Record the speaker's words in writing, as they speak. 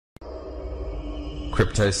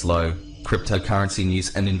Cryptoslo, cryptocurrency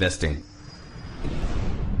news and investing.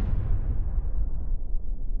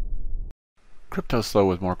 Cryptoslo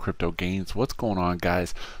with more crypto gains. What's going on,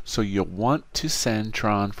 guys? So you want to send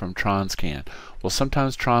Tron from Tronscan. Well,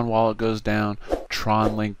 sometimes Tron wallet goes down,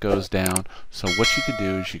 Tron link goes down. So what you can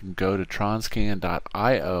do is you can go to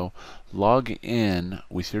tronscan.io, log in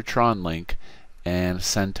with your Tron link, and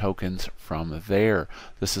send tokens from there.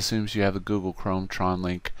 This assumes you have a Google Chrome Tron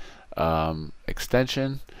link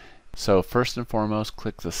extension. So first and foremost,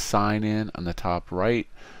 click the sign in on the top right.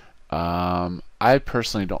 I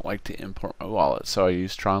personally don't like to import my wallet, so I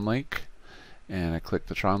use TronLink, and I click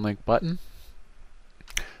the TronLink button.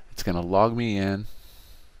 It's going to log me in.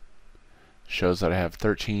 Shows that I have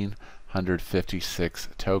 1,356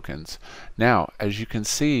 tokens. Now, as you can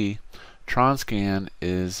see, Tronscan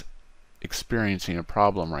is experiencing a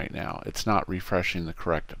problem right now. It's not refreshing the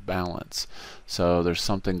correct balance, so there's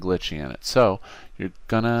something glitchy in it. So you're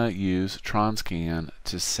gonna use Tronscan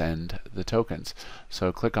to send the tokens.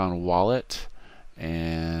 So click on wallet,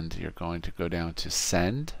 and you're going to go down to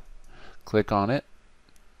send. Click on it,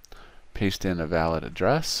 paste in a valid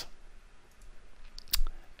address,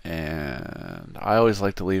 and I always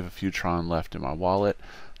like to leave a few Tron left in my wallet.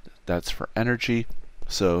 That's for energy,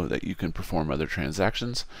 so that you can perform other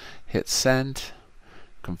transactions. Hit send,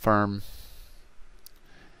 confirm,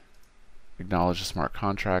 acknowledge the smart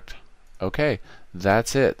contract. Okay,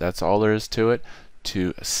 that's it. That's all there is to it,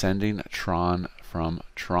 to sending Tron from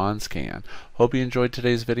Tronscan. Hope you enjoyed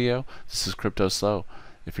today's video. This is Cryptoslo.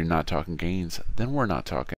 If you're not talking gains, then we're not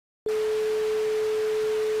talking.